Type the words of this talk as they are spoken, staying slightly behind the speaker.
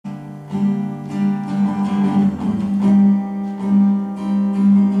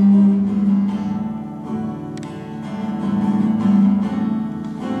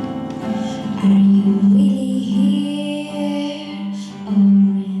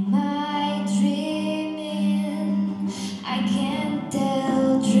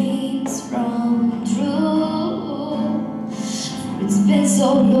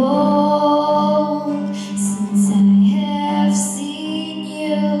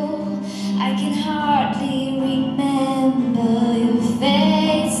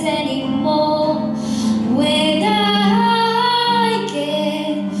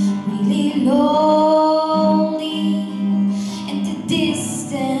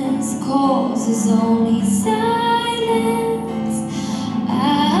causes only silence. I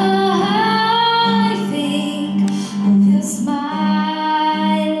think of you smiling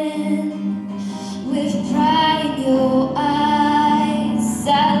with pride in your eyes.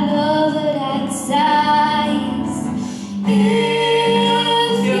 I love it at size.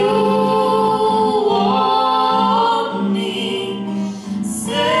 If you want me,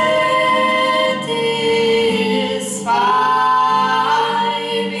 satisfy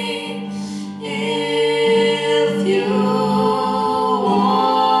me. If you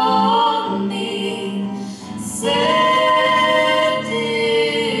want me, satisfy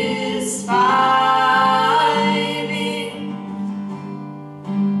me.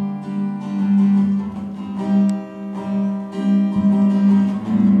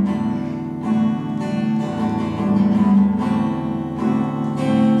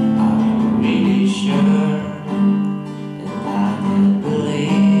 I'm really sure that I can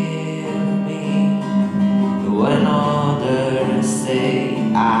believe me when others say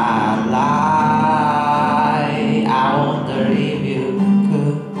I lie. I wonder if you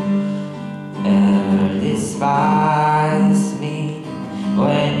could ever despise me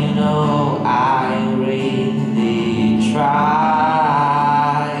when you know I really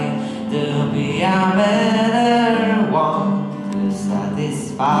try to be a better one to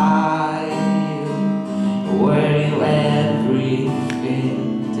satisfy.